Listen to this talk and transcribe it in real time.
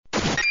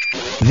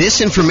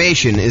This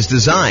information is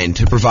designed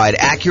to provide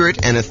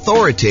accurate and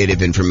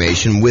authoritative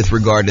information with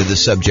regard to the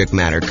subject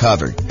matter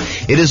covered.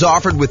 It is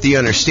offered with the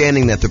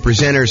understanding that the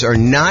presenters are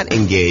not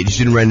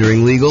engaged in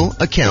rendering legal,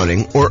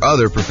 accounting, or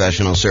other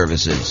professional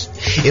services.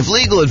 If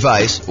legal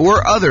advice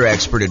or other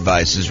expert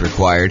advice is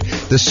required,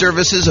 the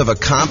services of a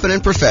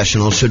competent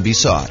professional should be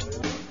sought.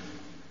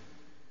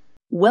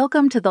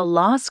 Welcome to the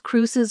Las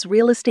Cruces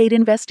Real Estate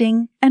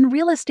Investing and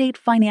Real Estate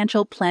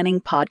Financial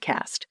Planning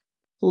Podcast.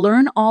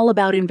 Learn all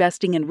about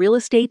investing in real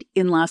estate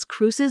in Las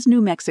Cruces, New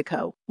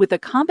Mexico, with a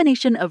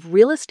combination of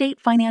real estate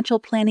financial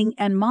planning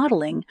and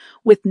modeling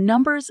with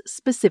numbers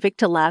specific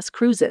to Las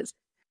Cruces,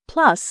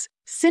 plus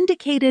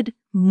syndicated,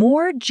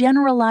 more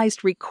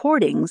generalized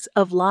recordings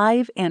of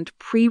live and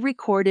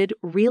pre-recorded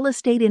real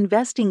estate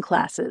investing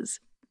classes,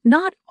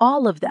 not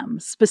all of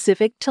them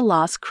specific to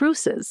Las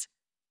Cruces.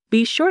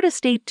 Be sure to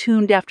stay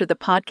tuned after the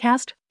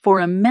podcast for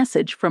a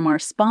message from our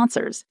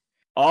sponsors.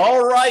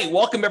 All right.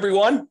 Welcome,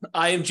 everyone.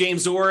 I am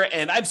James Orr,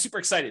 and I'm super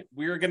excited.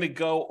 We're going to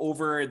go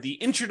over the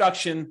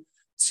introduction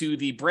to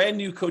the brand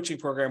new coaching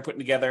program I'm putting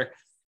together.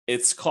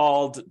 It's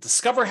called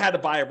Discover How to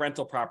Buy a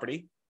Rental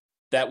Property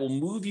that will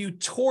move you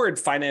toward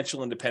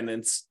financial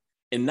independence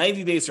in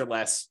 90 days or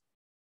less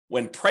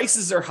when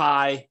prices are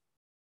high,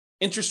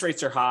 interest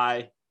rates are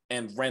high,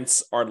 and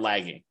rents are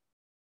lagging.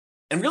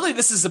 And really,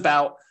 this is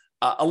about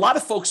a lot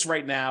of folks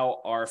right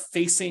now are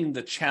facing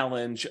the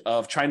challenge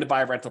of trying to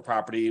buy a rental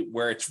property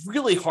where it's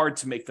really hard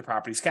to make the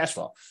property's cash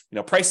flow. You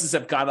know, prices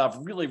have gone up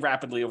really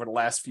rapidly over the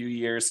last few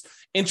years.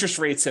 Interest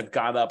rates have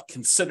gone up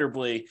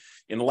considerably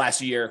in the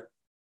last year.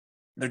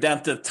 They're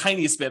down to the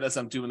tiniest bit as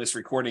I'm doing this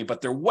recording,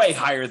 but they're way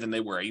higher than they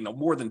were,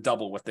 more than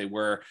double what they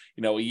were,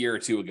 a year or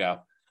two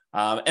ago.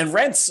 And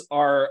rents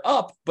are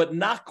up, but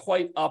not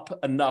quite up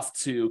enough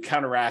to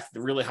counteract the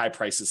really high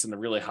prices and the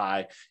really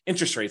high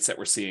interest rates that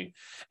we're seeing.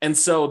 And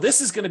so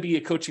this is going to be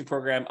a coaching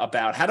program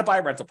about how to buy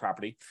a rental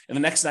property in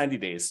the next 90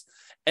 days,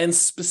 and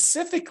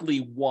specifically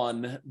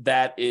one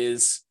that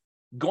is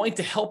going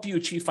to help you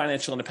achieve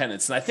financial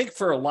independence. And I think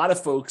for a lot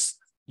of folks,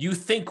 you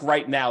think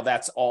right now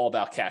that's all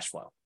about cash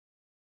flow.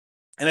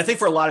 And I think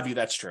for a lot of you,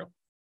 that's true.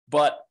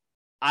 But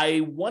I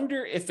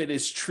wonder if it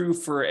is true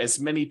for as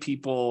many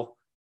people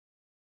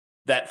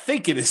that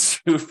think it is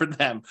true for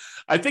them.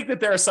 I think that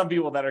there are some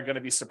people that are going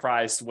to be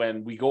surprised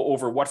when we go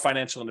over what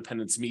financial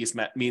independence means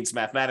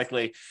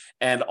mathematically,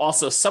 and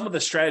also some of the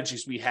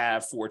strategies we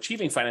have for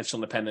achieving financial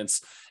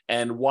independence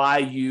and why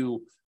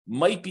you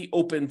might be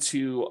open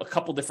to a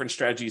couple different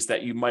strategies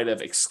that you might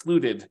have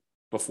excluded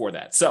before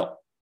that. So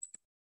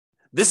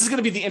this is going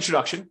to be the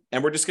introduction,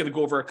 and we're just going to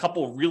go over a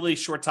couple really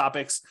short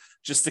topics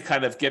just to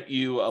kind of get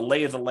you a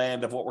lay of the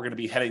land of what we're going to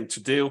be heading to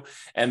do.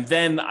 And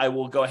then I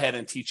will go ahead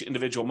and teach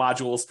individual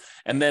modules.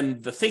 And then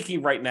the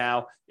thinking right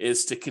now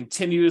is to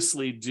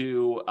continuously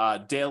do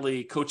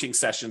daily coaching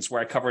sessions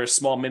where I cover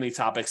small mini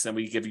topics, and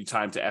we give you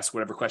time to ask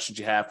whatever questions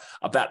you have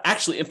about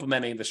actually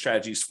implementing the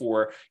strategies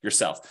for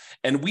yourself.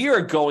 And we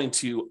are going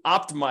to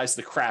optimize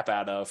the crap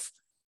out of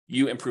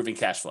you improving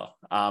cash flow.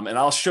 And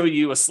I'll show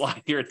you a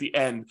slide here at the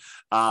end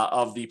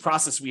of the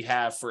process we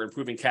have for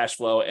improving cash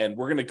flow. And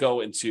we're going to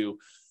go into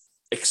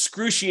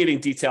excruciating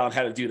detail on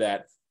how to do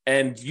that.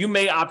 And you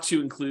may opt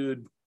to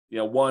include,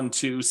 one,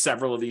 two,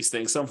 several of these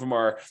things. Some of them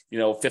are,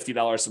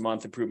 $50 a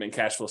month improvement in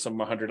cash flow. Some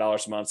of them are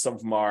 $100 a month. Some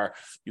of them are,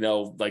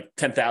 like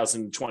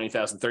 $10,000,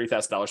 $20,000,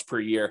 $30,000 per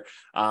year,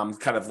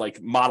 kind of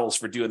like models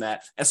for doing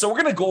that. And so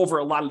we're going to go over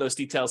a lot of those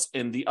details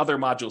in the other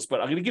modules, but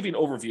I'm going to give you an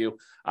overview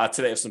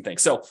today of some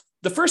things. So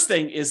the first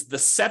thing is the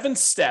 7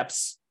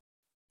 steps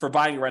for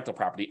buying a rental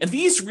property. And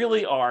these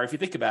really are, if you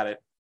think about it,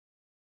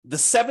 the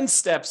 7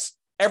 steps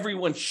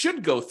everyone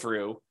should go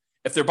through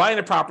if they're buying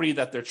a property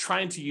that they're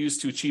trying to use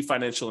to achieve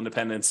financial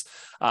independence,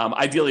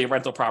 ideally a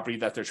rental property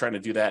that they're trying to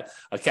do that,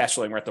 a cash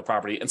flowing rental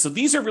property. And so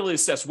these are really the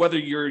steps, whether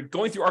you're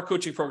going through our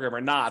coaching program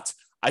or not.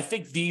 I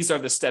think these are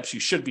the steps you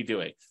should be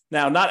doing.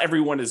 Now, not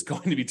everyone is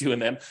going to be doing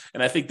them,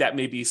 and I think that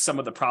may be some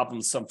of the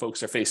problems some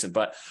folks are facing,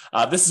 but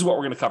this is what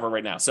we're going to cover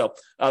right now. So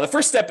the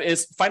first step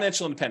is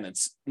financial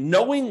independence,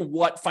 knowing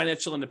what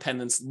financial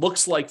independence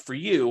looks like for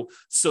you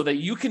so that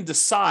you can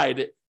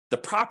decide the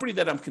property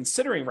that I'm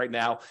considering right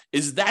now,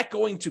 is that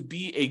going to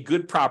be a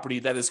good property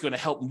that is going to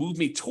help move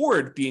me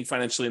toward being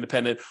financially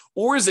independent?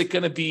 Or is it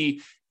going to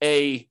be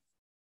a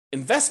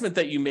investment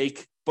that you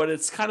make, but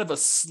it's kind of a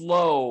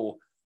slow,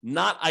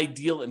 not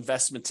ideal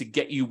investment to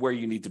get you where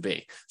you need to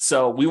be?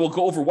 So we will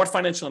go over what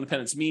financial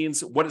independence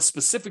means, what it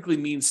specifically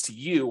means to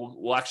you.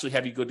 We'll actually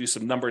have you go do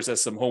some numbers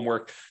as some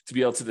homework to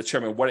be able to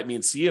determine what it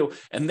means to you.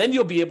 And then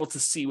you'll be able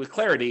to see with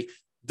clarity,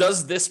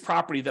 does this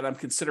property that I'm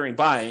considering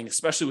buying,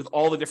 especially with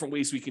all the different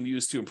ways we can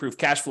use to improve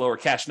cash flow or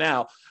cash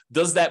now,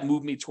 does that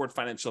move me toward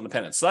financial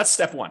independence? So that's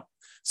step 1.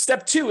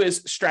 Step 2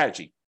 is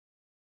strategy.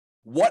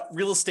 What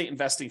real estate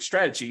investing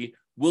strategy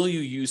will you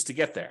use to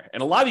get there?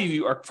 And a lot of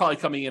you are probably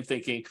coming in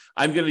thinking,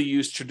 I'm going to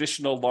use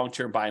traditional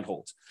long-term buy and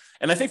hold.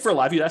 And I think for a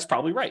lot of you, that's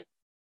probably right.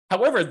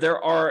 However,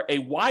 there are a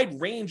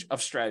wide range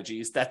of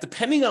strategies that,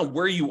 depending on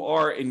where you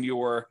are in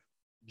your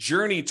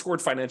journey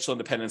toward financial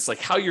independence, like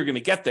how you're going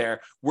to get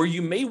there, where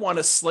you may want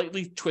to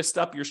slightly twist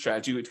up your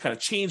strategy, kind of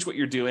change what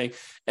you're doing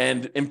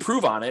and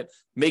improve on it,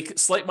 make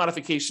slight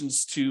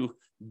modifications to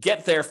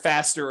get there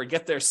faster or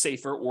get there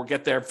safer or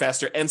get there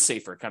faster and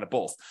safer, kind of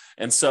both.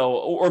 And so,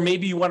 or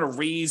maybe you want to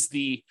raise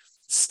the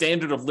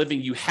standard of living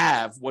you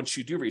have once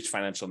you do reach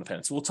financial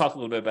independence. We'll talk a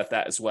little bit about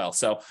that as well.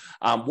 So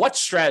what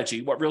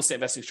real estate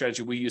investing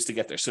strategy we use to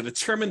get there? So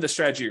determine the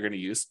strategy you're going to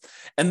use.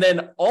 And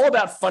then all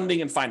about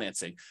funding and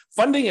financing.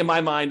 Funding in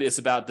my mind is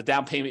about the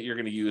down payment you're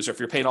going to use, or if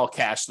you're paying all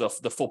cash, the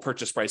full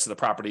purchase price of the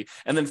property.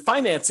 And then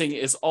financing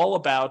is all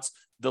about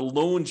the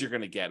loans you're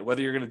going to get,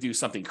 whether you're going to do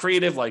something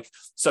creative like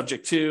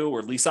subject to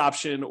or lease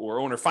option or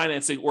owner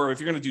financing, or if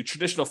you're going to do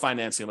traditional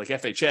financing like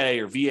FHA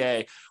or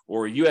VA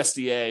or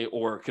USDA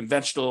or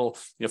conventional,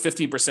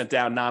 15%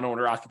 down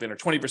non-owner occupant, or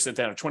 20%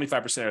 down or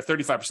 25% or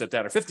 35%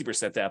 down or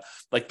 50% down.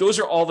 Like those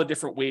are all the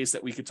different ways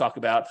that we could talk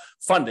about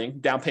funding,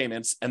 down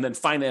payments, and then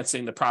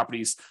financing the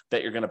properties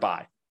that you're going to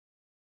buy.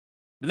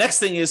 The next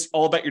thing is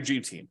all about your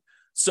dream team.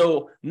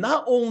 So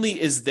not only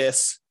is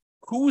this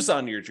who's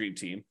on your dream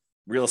team,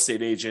 real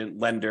estate agent,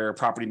 lender,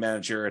 property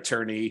manager,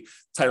 attorney,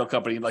 title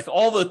company, like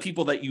all the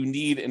people that you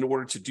need in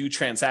order to do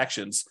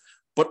transactions,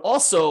 but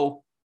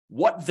also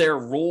what their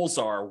roles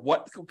are,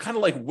 what kind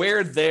of like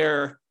where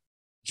their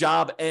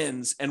job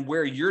ends and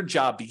where your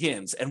job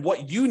begins, and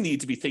what you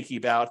need to be thinking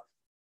about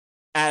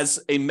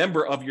as a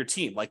member of your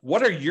team. Like,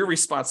 what are your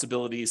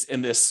responsibilities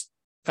in this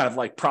kind of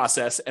like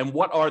process, and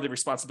what are the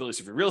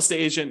responsibilities of your real estate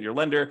agent, your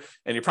lender,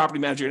 and your property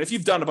manager? And if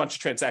you've done a bunch of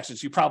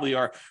transactions, you probably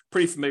are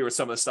pretty familiar with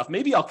some of this stuff.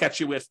 Maybe I'll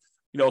catch you with,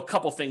 a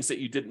couple things that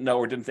you didn't know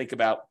or didn't think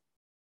about.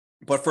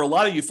 But for a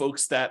lot of you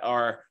folks that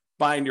are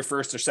buying your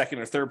first or second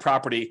or third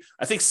property,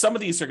 I think some of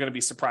these are going to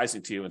be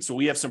surprising to you. And so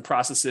we have some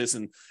processes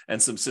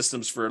and some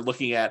systems for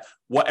looking at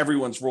what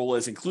everyone's role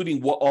is,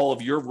 including what all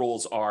of your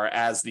roles are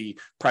as the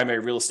primary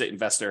real estate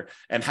investor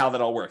and how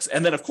that all works.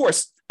 And then, of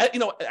course,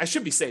 I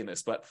should be saying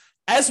this, but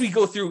as we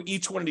go through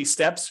each one of these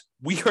steps,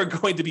 we are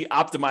going to be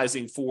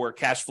optimizing for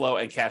cash flow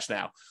and cash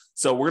now.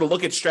 So we're going to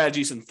look at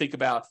strategies and think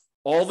about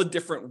all the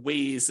different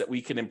ways that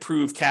we can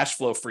improve cash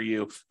flow for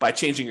you by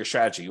changing your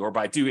strategy, or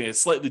by doing a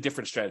slightly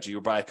different strategy,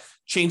 or by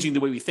changing the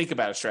way we think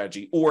about a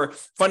strategy, or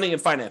funding and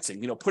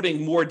financing,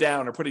 putting more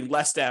down or putting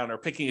less down, or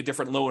picking a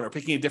different loan or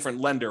picking a different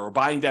lender, or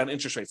buying down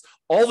interest rates,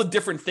 all the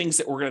different things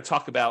that we're going to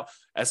talk about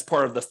as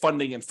part of the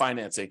funding and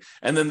financing.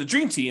 And then the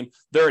dream team,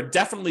 there are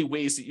definitely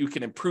ways that you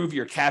can improve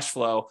your cash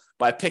flow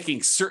by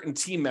picking certain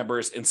team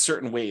members in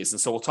certain ways. And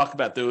so we'll talk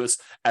about those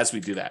as we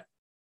do that.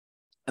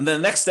 And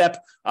then the next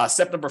step,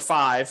 step number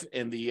 5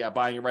 in the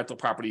buying a rental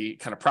property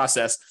kind of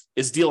process,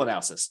 is deal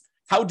analysis.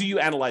 How do you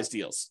analyze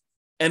deals?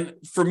 And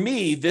for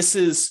me, this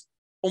is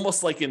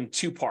almost like in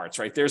 2 parts,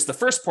 right? There's the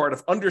first part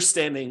of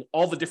understanding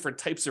all the different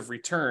types of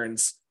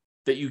returns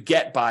that you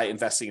get by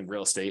investing in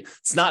real estate.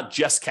 It's not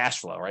just cash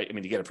flow, right? I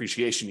mean, you get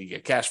appreciation, you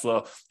get cash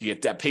flow, you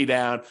get debt pay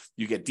down,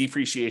 you get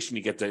depreciation,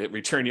 you get the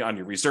return on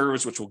your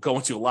reserves, which we'll go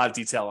into a lot of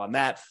detail on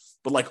that.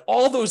 But like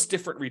all those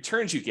different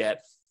returns you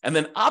get, and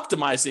then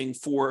optimizing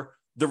for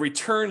the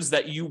returns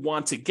that you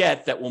want to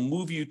get that will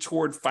move you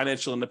toward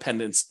financial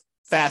independence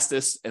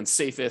fastest and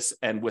safest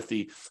and with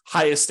the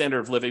highest standard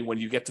of living when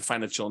you get to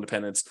financial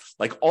independence.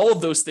 Like all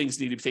of those things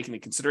need to be taken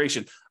into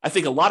consideration. I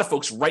think a lot of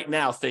folks right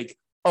now think,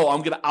 oh,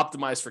 I'm going to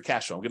optimize for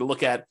cash flow. I'm going to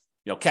look at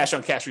cash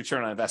on cash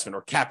return on investment,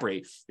 or cap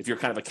rate, if you're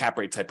kind of a cap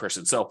rate type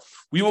person. So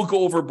we will go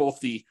over both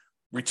the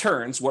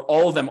returns, what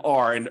all of them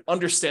are, and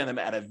understand them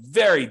at a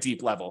very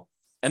deep level.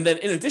 And then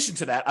in addition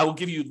to that, I will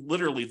give you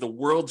literally the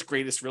world's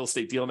greatest real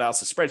estate deal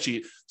analysis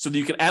spreadsheet so that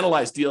you can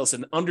analyze deals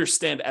and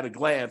understand at a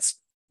glance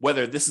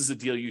whether this is a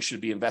deal you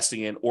should be investing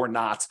in or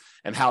not,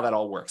 and how that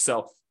all works.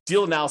 So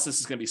deal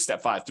analysis is going to be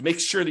step 5, to make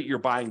sure that you're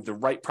buying the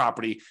right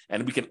property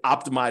and we can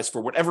optimize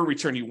for whatever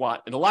return you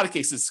want. In a lot of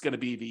cases, it's going to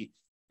be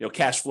the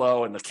cash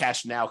flow and the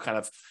cash now kind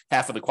of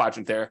half of the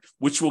quadrant there,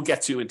 which we'll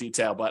get to in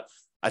detail. But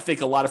I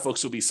think a lot of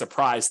folks will be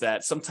surprised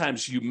that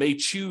sometimes you may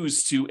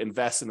choose to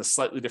invest in a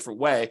slightly different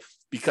way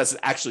because it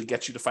actually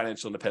gets you to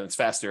financial independence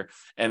faster,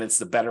 and it's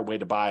the better way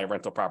to buy a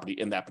rental property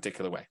in that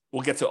particular way.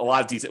 We'll get to a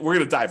lot of detail. We're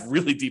going to dive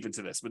really deep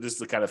into this, but this is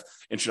the kind of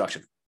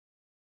introduction.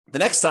 The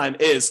next time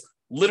is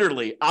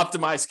literally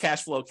optimize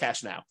cash flow,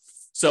 cash now.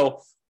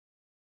 So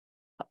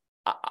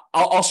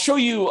I'll show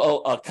you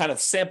a kind of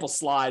sample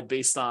slide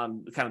based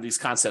on kind of these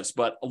concepts,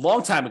 but a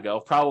long time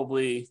ago,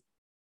 probably,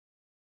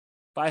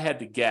 if I had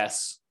to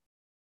guess,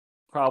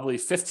 probably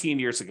 15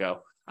 years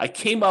ago, I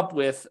came up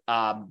with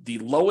the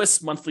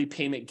lowest monthly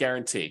payment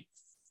guarantee.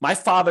 My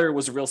father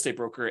was a real estate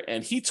broker,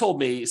 and he told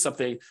me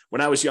something when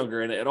I was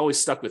younger, and it always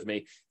stuck with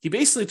me. He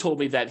basically told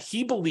me that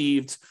he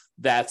believed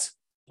that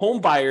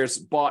home buyers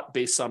bought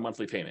based on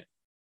monthly payment,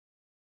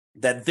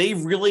 that they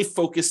really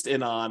focused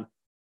in on,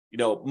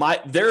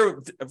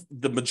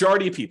 the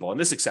majority of people, and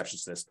there's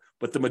exceptions to this,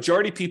 but the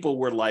majority of people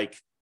were like,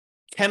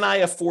 can I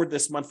afford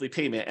this monthly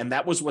payment? And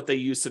that was what they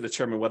used to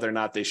determine whether or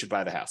not they should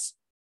buy the house.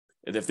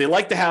 And if they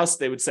like the house,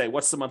 they would say,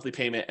 what's the monthly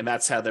payment? And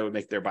that's how they would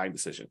make their buying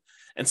decision.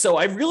 And so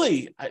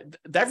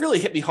that really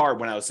hit me hard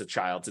when I was a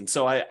child. And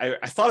so I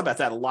thought about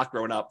that a lot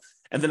growing up.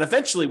 And then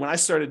eventually when I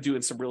started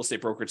doing some real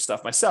estate brokerage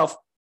stuff myself,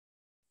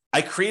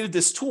 I created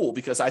this tool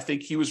because I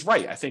think he was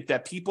right. I think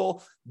that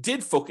people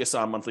did focus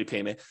on monthly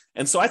payment.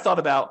 And so I thought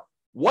about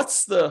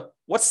what's the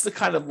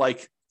kind of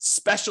like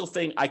special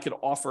thing I could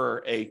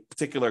offer a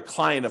particular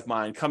client of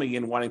mine coming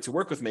in wanting to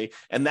work with me.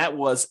 And that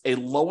was a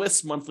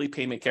lowest monthly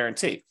payment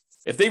guarantee.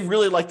 If they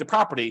really like the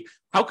property,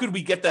 how could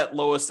we get that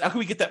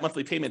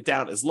monthly payment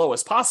down as low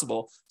as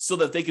possible so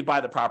that they could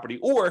buy the property?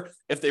 Or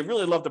if they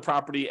really love the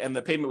property and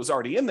the payment was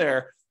already in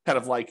there, kind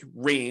of like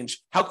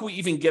range, how can we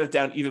even get it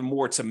down even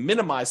more to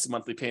minimize the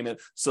monthly payment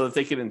so that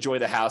they can enjoy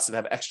the house and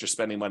have extra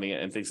spending money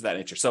and things of that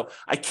nature? So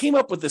I came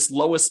up with this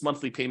lowest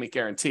monthly payment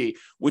guarantee,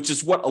 which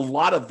is what a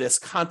lot of this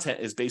content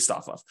is based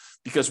off of.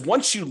 Because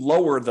once you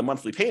lower the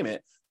monthly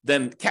payment,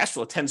 then cash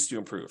flow tends to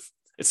improve.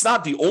 It's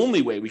not the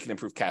only way we can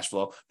improve cash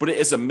flow, but it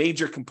is a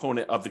major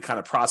component of the kind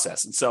of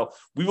process. And so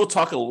we will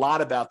talk a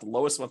lot about the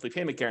lowest monthly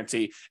payment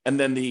guarantee and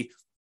then the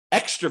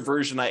extra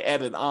version I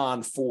added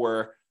on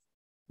for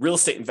real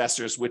estate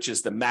investors, which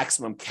is the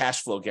maximum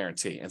cash flow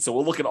guarantee. And so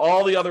we'll look at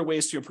all the other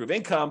ways to improve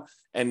income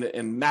and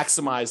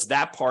maximize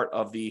that part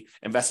of the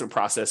investment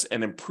process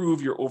and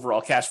improve your overall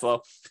cash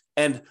flow.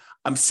 And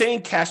I'm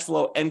saying cash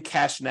flow and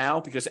cash now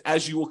because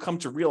as you will come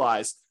to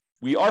realize,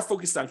 we are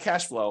focused on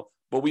cash flow,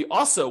 but we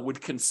also would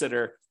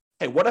consider,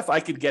 hey, what if I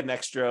could get an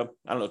extra,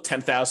 I don't know,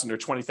 $10,000 or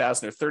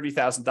 $20,000 or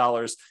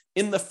 $30,000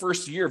 in the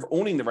first year of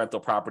owning the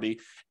rental property?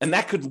 And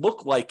that could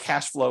look like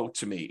cash flow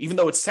to me, even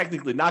though it's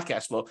technically not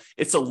cash flow.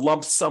 It's a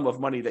lump sum of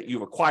money that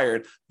you've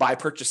acquired by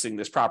purchasing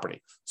this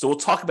property. So we'll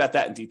talk about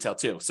that in detail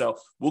too. So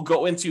we'll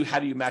go into how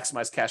do you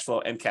maximize cash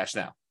flow and cash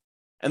now.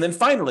 And then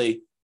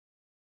finally,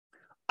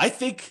 I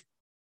think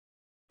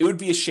it would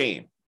be a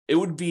shame. It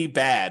would be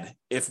bad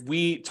if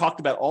we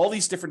talked about all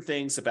these different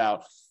things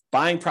about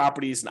buying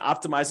properties and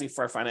optimizing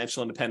for our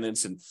financial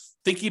independence and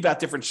thinking about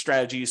different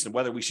strategies and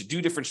whether we should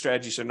do different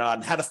strategies or not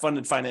and how to fund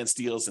and finance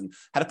deals and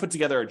how to put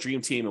together a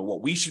dream team and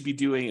what we should be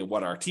doing and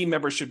what our team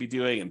members should be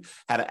doing and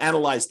how to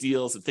analyze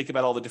deals and think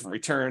about all the different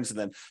returns and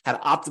then how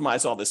to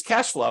optimize all this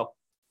cash flow.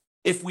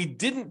 If we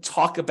didn't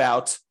talk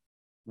about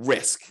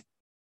risk,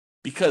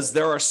 because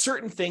there are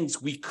certain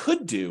things we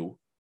could do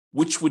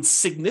which would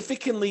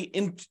significantly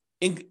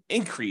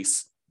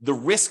increase the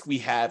risk we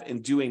have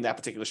in doing that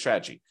particular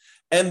strategy.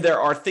 And there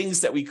are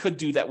things that we could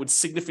do that would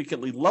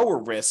significantly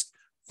lower risk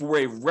for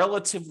a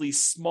relatively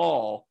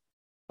small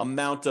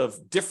amount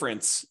of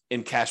difference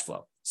in cash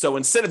flow. So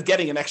instead of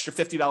getting an extra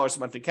 $50 a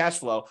month in cash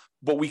flow,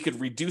 but we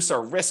could reduce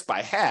our risk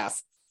by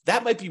half,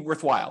 that might be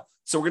worthwhile.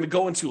 So we're going to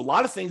go into a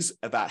lot of things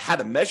about how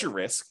to measure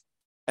risk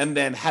and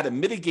then how to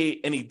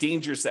mitigate any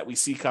dangers that we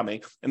see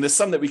coming. And there's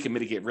some that we can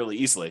mitigate really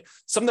easily,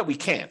 some that we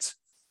can't.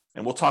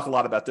 And we'll talk a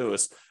lot about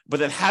those.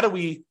 But then how do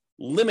we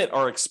limit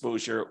our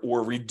exposure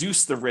or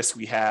reduce the risk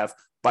we have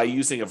by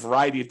using a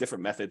variety of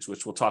different methods,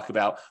 which we'll talk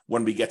about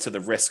when we get to the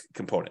risk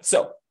component.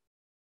 So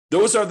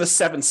those are the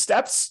 7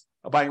 steps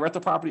of buying a rental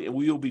property, and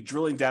we will be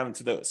drilling down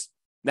into those.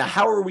 Now,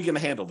 how are we going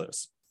to handle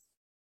those?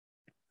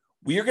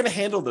 We are going to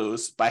handle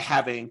those by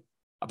having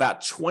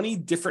about 20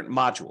 different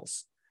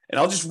modules. And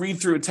I'll just read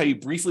through and tell you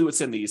briefly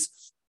what's in these.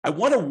 I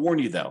want to warn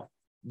you, though,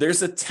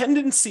 there's a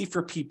tendency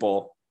for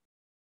people,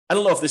 I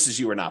don't know if this is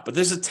you or not, but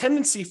there's a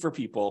tendency for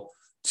people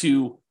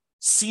to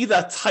see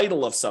the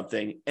title of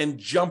something and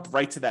jump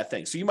right to that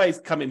thing. So you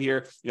might come in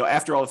here,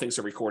 after all the things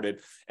are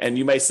recorded, and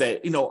you might say,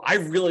 I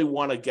really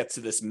want to get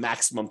to this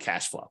maximum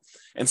cash flow.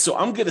 And so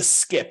I'm going to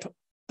skip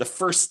the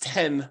first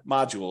 10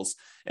 modules,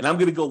 and I'm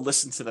going to go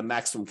listen to the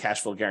maximum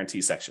cash flow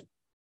guarantee section.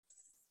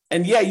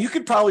 And yeah, you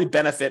could probably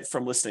benefit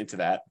from listening to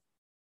that,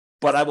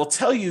 but I will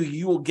tell you,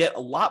 you will get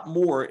a lot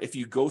more if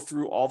you go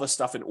through all the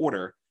stuff in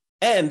order.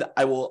 And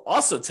I will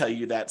also tell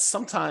you that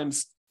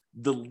sometimes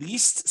the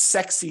least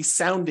sexy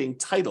sounding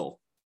title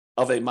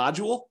of a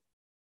module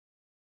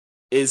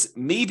is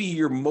maybe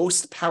your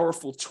most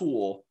powerful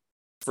tool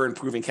for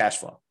improving cash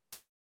flow.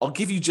 I'll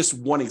give you just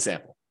one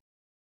example.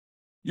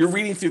 You're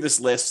reading through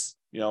this list,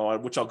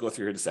 which I'll go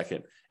through here in a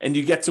second, and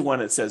you get to one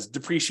that says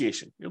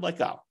depreciation. You're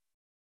like, oh,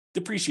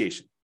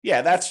 depreciation.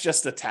 Yeah, that's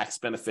just a tax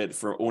benefit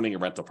for owning a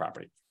rental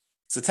property.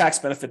 It's a tax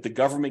benefit the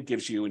government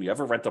gives you when you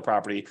have a rental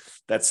property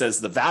that says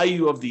the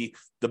value of the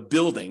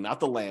building, not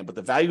the land, but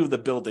the value of the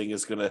building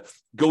is going to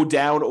go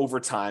down over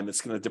time. It's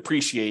going to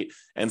depreciate.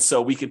 And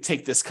so we can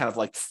take this kind of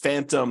like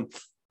phantom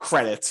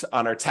credit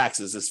on our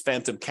taxes, this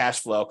phantom cash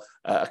flow,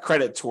 a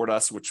credit toward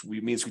us, which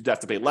means we'd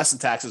have to pay less in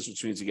taxes,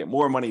 which means you get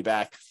more money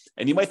back.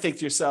 And you might think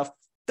to yourself,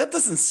 that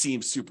doesn't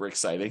seem super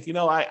exciting.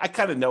 I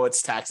kind of know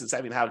it's taxes.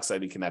 I mean, how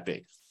exciting can that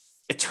be?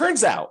 It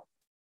turns out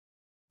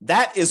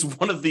that is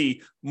one of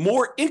the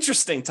more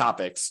interesting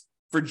topics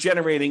for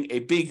generating a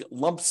big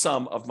lump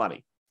sum of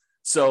money.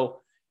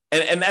 So,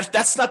 and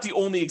that's not the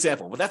only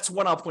example, but that's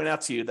one I'll point out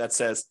to you that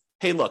says,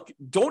 hey, look,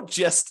 don't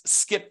just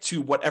skip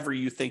to whatever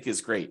you think is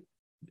great.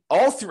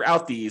 All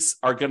throughout these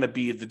are going to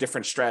be the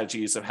different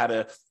strategies of how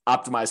to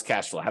optimize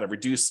cash flow, how to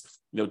reduce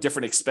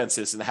different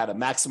expenses and how to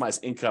maximize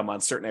income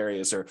on certain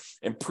areas or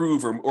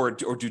improve or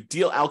do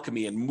deal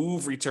alchemy and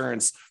move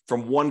returns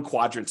from one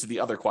quadrant to the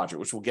other quadrant,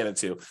 which we'll get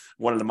into.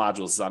 One of the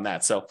modules is on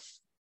that. So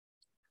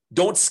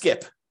don't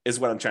skip is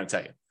what I'm trying to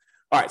tell you.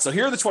 All right, so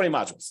here are the 20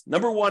 modules.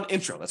 Number 1,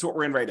 intro. That's what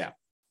we're in right now.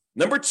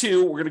 Number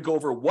 2, we're going to go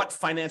over what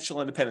financial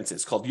independence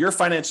is, called Your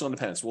Financial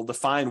Independence. We'll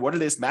define what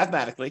it is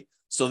mathematically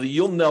so that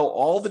you'll know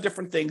all the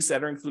different things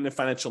that are included in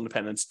financial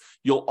independence.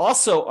 You'll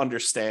also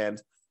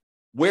understand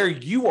where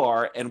you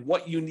are and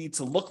what you need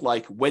to look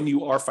like when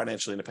you are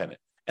financially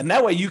independent. And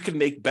that way you can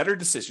make better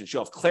decisions.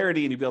 You'll have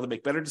clarity and you'll be able to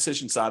make better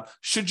decisions on,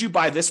 should you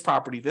buy this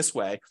property this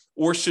way,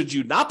 or should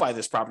you not buy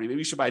this property? Maybe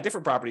you should buy a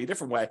different property a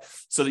different way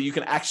so that you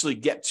can actually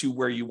get to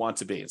where you want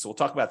to be. And so we'll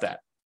talk about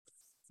that.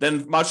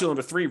 Then module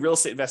number 3, real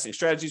estate investing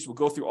strategies. We'll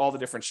go through all the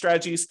different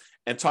strategies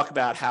and talk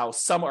about how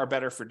some are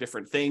better for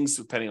different things,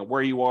 depending on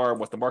where you are and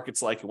what the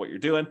market's like and what you're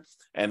doing,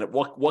 and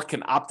what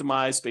can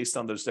optimize based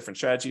on those different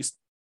strategies.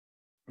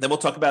 Then we'll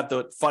talk about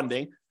the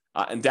funding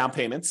and down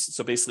payments.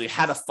 So basically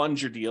how to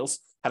fund your deals,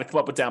 how to come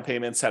up with down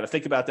payments, how to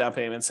think about down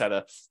payments, how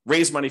to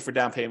raise money for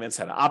down payments,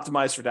 how to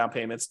optimize for down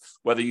payments,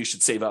 whether you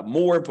should save up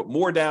more and put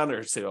more down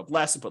or save up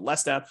less and put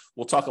less down.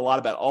 We'll talk a lot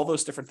about all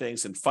those different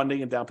things and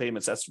funding and down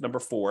payments. That's number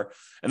 4.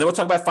 And then we'll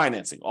talk about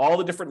financing, all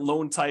the different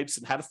loan types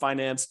and how to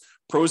finance,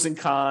 pros and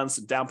cons,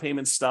 and down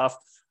payment stuff.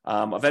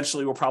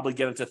 Eventually, we'll probably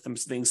get into some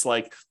things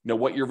like,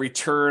 what your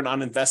return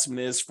on investment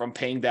is from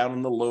paying down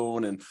on the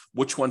loan and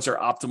which ones are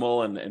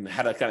optimal and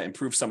how to kind of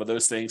improve some of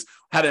those things,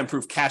 how to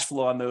improve cash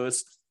flow on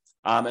those.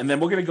 And then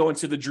we're going to go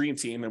into the Dream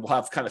Team, and we'll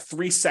have kind of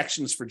 3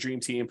 sections for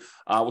Dream Team.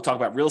 We'll talk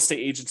about real estate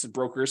agents and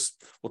brokers.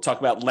 We'll talk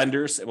about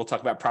lenders, and we'll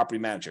talk about property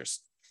managers.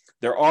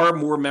 There are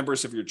more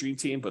members of your Dream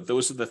Team, but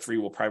those are the 3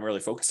 we'll primarily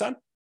focus on.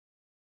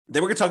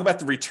 Then we're going to talk about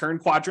the return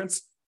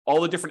quadrants, all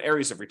the different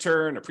areas of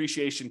return,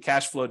 appreciation,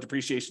 cash flow,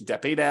 depreciation,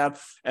 debt pay down,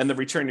 and the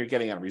return you're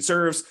getting on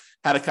reserves,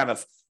 how to kind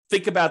of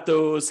think about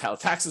those, how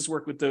taxes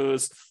work with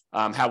those,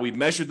 how we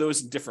measure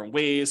those in different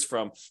ways,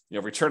 from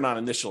return on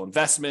initial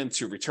investment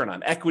to return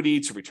on equity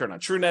to return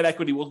on true net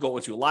equity. We'll go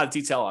into a lot of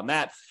detail on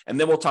that. And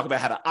then we'll talk about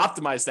how to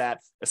optimize that,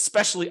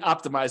 especially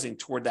optimizing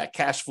toward that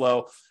cash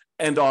flow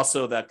and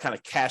also that kind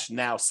of cash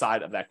now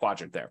side of that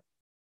quadrant there.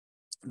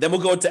 Then we'll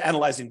go into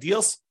analyzing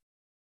deals.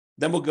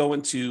 Then we'll go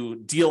into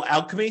deal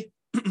alchemy.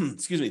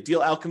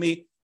 Deal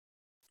alchemy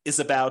is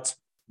about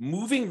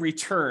moving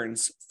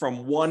returns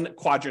from one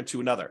quadrant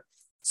to another.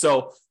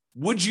 So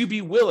would you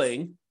be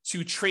willing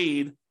to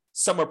trade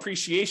some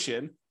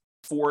appreciation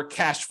for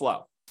cash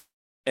flow?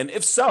 And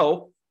if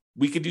so,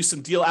 we could do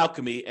some deal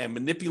alchemy and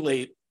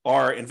manipulate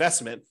our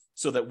investment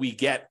so that we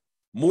get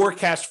more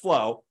cash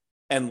flow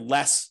and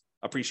less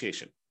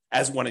appreciation,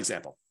 as one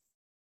example.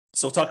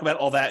 So we'll talk about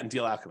all that in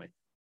deal alchemy.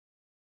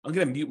 I'm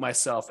going to mute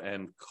myself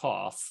and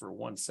cough for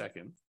 1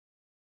 second.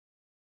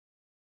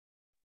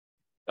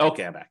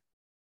 Okay, I'm back.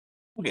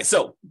 Okay,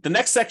 so the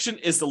next section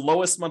is the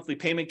lowest monthly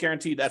payment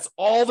guarantee. That's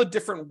all the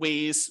different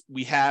ways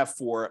we have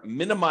for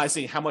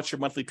minimizing how much your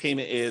monthly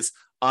payment is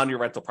on your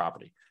rental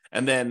property.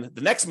 And then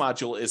the next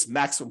module is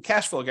maximum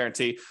cash flow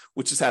guarantee,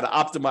 which is how to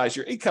optimize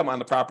your income on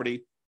the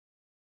property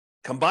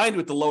combined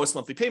with the lowest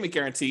monthly payment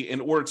guarantee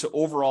in order to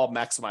overall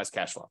maximize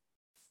cash flow.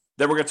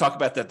 Then we're going to talk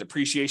about that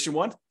depreciation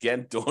one.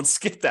 Again, don't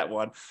skip that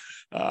one.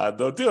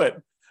 Don't do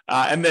it.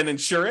 And then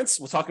insurance.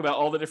 We'll talk about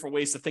all the different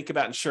ways to think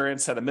about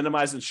insurance, how to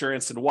minimize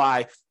insurance, and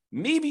why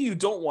maybe you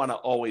don't want to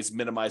always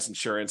minimize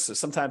insurance. So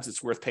sometimes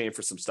it's worth paying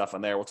for some stuff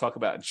on there. We'll talk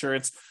about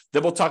insurance.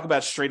 Then we'll talk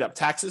about straight up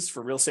taxes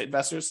for real estate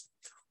investors.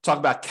 Talk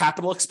about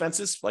capital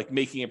expenses, like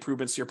making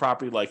improvements to your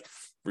property, like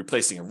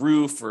replacing a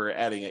roof or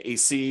adding an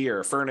AC or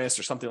a furnace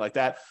or something like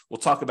that. We'll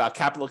talk about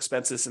capital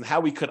expenses and how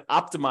we could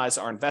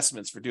optimize our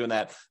investments for doing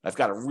that. I've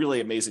got a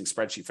really amazing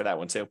spreadsheet for that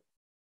one too.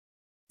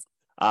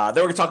 Then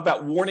we're going to talk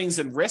about warnings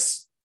and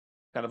risks,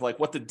 kind of like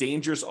what the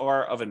dangers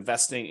are of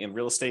investing in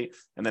real estate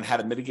and then how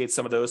to mitigate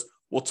some of those.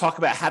 We'll talk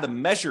about how to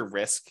measure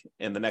risk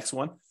in the next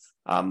one,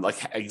 like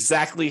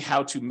exactly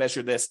how to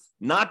measure this,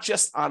 not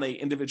just on an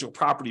individual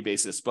property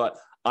basis, but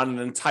on an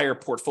entire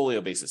portfolio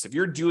basis. If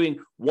you're doing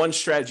one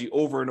strategy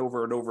over and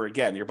over and over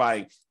again, you're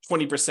buying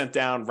 20%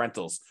 down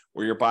rentals,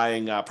 or you're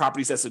buying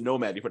properties as a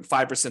nomad, you put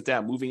 5%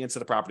 down, moving into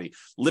the property,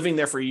 living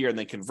there for a year, and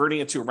then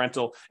converting it to a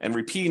rental and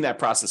repeating that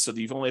process so that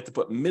you've only have to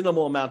put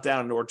minimal amount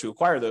down in order to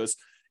acquire those.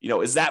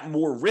 Is that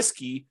more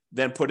risky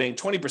than putting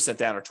 20%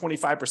 down or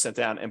 25%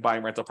 down and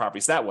buying rental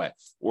properties that way?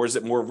 Or is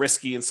it more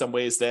risky in some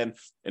ways than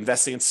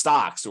investing in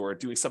stocks or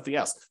doing something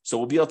else? So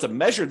we'll be able to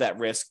measure that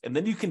risk, and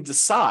then you can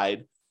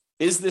decide,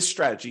 is this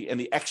strategy and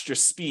the extra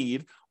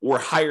speed or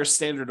higher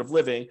standard of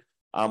living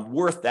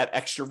worth that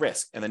extra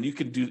risk? And then you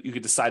could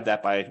decide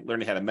that by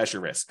learning how to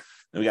measure risk.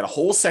 Then we got a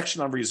whole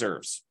section on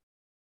reserves.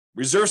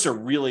 Reserves are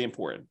really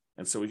important.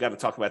 And so we got to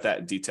talk about that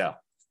in detail.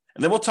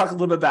 And then we'll talk a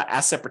little bit about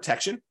asset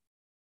protection.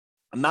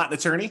 I'm not an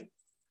attorney,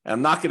 and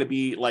I'm not going to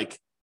be like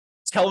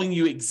telling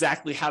you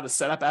exactly how to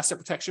set up asset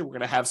protection. We're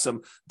going to have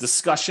some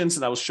discussions,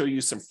 and I will show you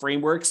some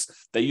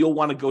frameworks that you'll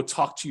want to go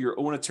talk to your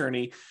own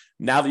attorney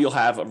now that you'll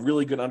have a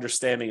really good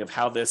understanding of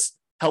how this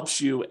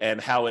helps you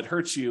and how it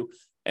hurts you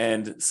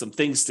and some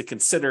things to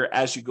consider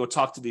as you go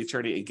talk to the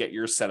attorney and get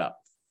yours set up.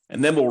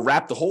 And then we'll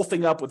wrap the whole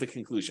thing up with a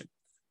conclusion.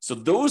 So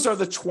those are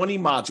the 20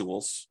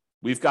 modules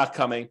we've got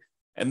coming.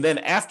 And then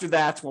after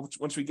that,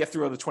 once we get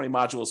through all the 20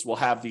 modules, we'll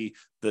have the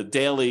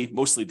daily,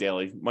 mostly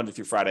daily, Monday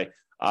through Friday,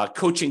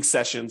 coaching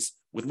sessions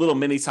with little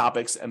mini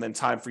topics, and then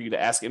time for you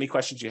to ask any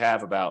questions you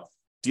have about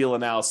deal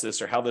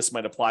analysis or how this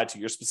might apply to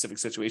your specific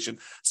situation,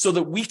 so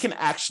that we can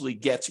actually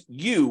get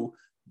you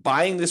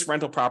buying this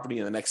rental property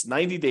in the next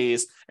 90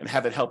 days and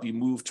have it help you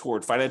move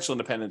toward financial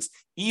independence,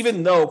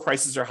 even though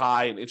prices are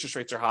high and interest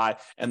rates are high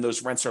and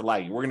those rents are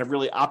lagging. We're going to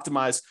really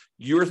optimize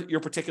your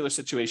particular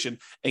situation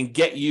and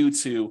get you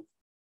to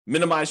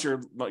minimize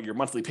your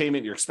monthly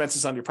payment, your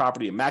expenses on your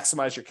property, and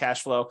maximize your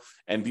cash flow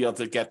and be able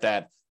to get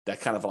that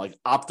kind of like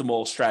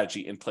optimal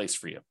strategy in place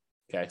for you.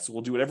 Okay, so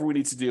we'll do whatever we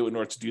need to do in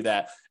order to do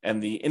that.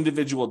 And the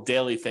individual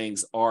daily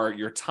things are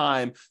your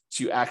time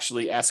to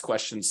actually ask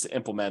questions to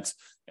implement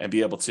and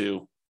be able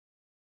to,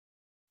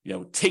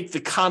 take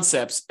the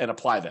concepts and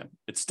apply them.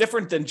 It's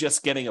different than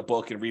just getting a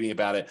book and reading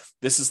about it.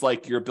 This is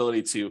like your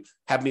ability to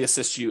have me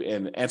assist you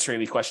in answering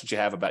any questions you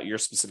have about your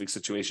specific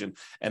situation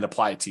and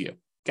apply it to you.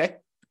 Okay.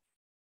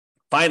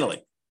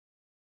 Finally.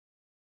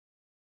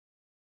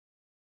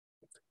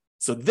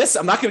 So this,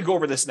 I'm not going to go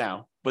over this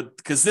now, but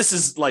because this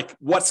is like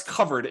what's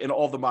covered in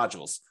all the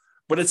modules,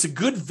 but it's a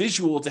good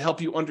visual to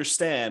help you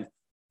understand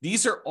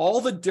these are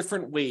all the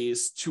different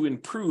ways to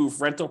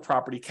improve rental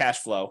property cash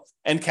flow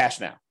and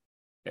cash now.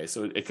 Okay,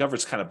 so it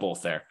covers kind of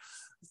both there.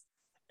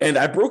 And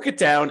I broke it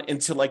down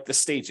into like the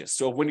stages.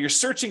 So when you're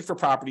searching for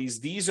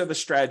properties, these are the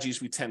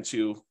strategies we tend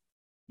to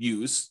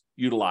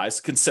utilize,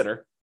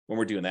 consider when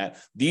we're doing that.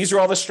 These are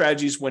all the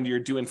strategies when you're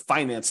doing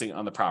financing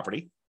on the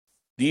property.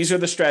 These are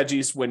the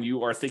strategies when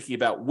you are thinking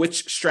about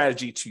which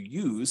strategy to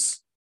use,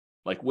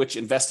 like which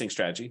investing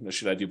strategy.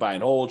 Should I do buy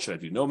and hold? Should I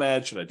do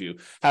nomad? Should I do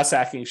house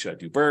hacking? Should I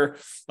do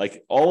BRRRR?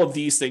 Like all of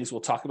these things,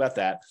 we'll talk about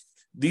that.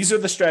 These are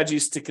the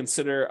strategies to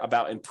consider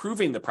about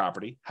improving the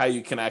property, how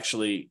you can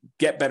actually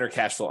get better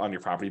cash flow on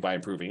your property by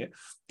improving it.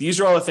 These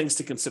are all the things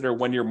to consider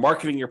when you're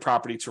marketing your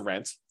property to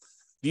rent.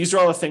 These are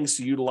all the things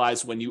to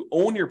utilize when you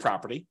own your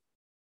property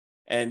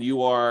and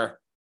you are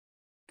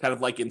kind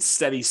of like in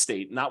steady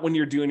state, not when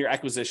you're doing your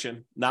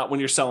acquisition, not when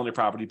you're selling your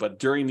property, but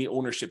during the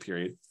ownership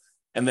period.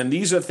 And then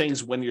these are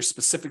things when you're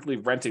specifically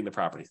renting the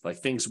property, like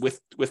things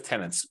with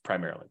tenants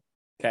primarily.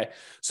 Okay.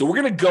 So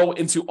we're going to go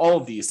into all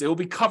of these. They will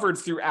be covered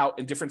throughout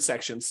in different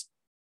sections.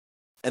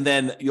 And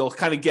then you'll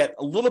kind of get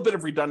a little bit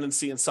of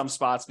redundancy in some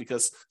spots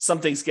because some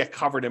things get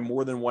covered in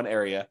more than one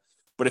area.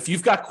 But if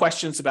you've got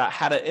questions about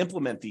how to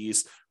implement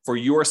these for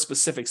your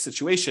specific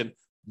situation,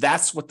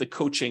 that's what the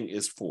coaching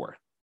is for.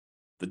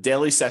 The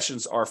daily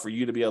sessions are for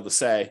you to be able to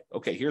say,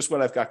 okay, here's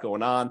what I've got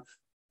going on.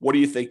 What do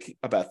you think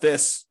about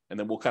this? And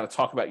then we'll kind of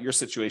talk about your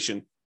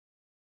situation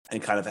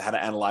and kind of how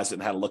to analyze it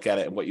and how to look at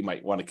it and what you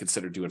might want to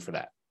consider doing for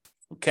that.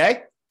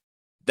 Okay,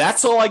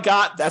 that's all I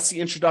got. That's the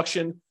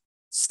introduction.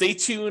 Stay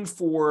tuned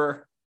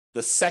for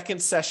the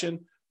second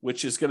session,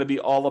 which is going to be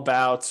all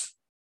about,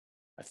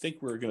 I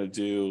think we're going to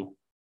do,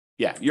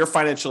 your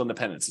financial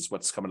independence is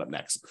what's coming up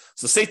next.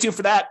 So stay tuned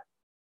for that.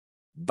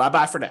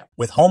 Bye-bye for now.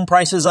 With home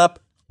prices up,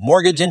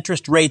 mortgage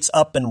interest rates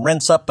up, and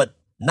rents up, but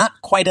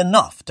not quite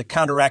enough to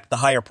counteract the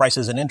higher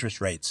prices and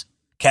interest rates,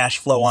 cash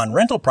flow on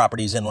rental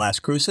properties in Las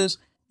Cruces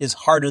is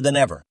harder than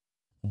ever.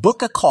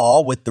 Book a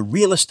call with the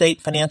Real Estate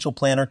Financial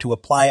Planner to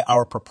apply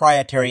our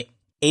proprietary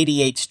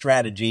 88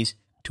 strategies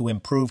to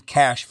improve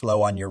cash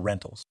flow on your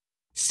rentals.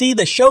 See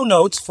the show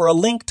notes for a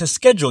link to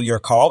schedule your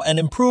call and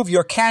improve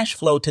your cash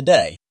flow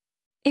today.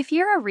 If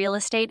you're a real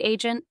estate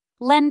agent,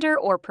 lender,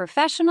 or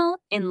professional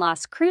in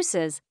Las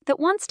Cruces that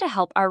wants to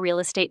help our real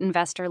estate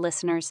investor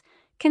listeners,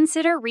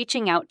 consider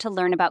reaching out to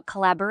learn about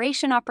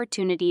collaboration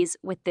opportunities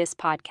with this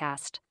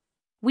podcast.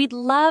 We'd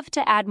love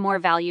to add more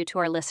value to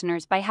our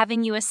listeners by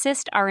having you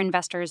assist our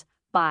investors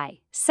buy,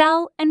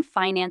 sell, and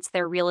finance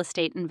their real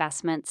estate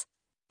investments.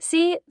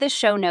 See the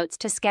show notes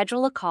to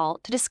schedule a call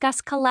to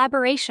discuss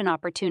collaboration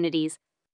opportunities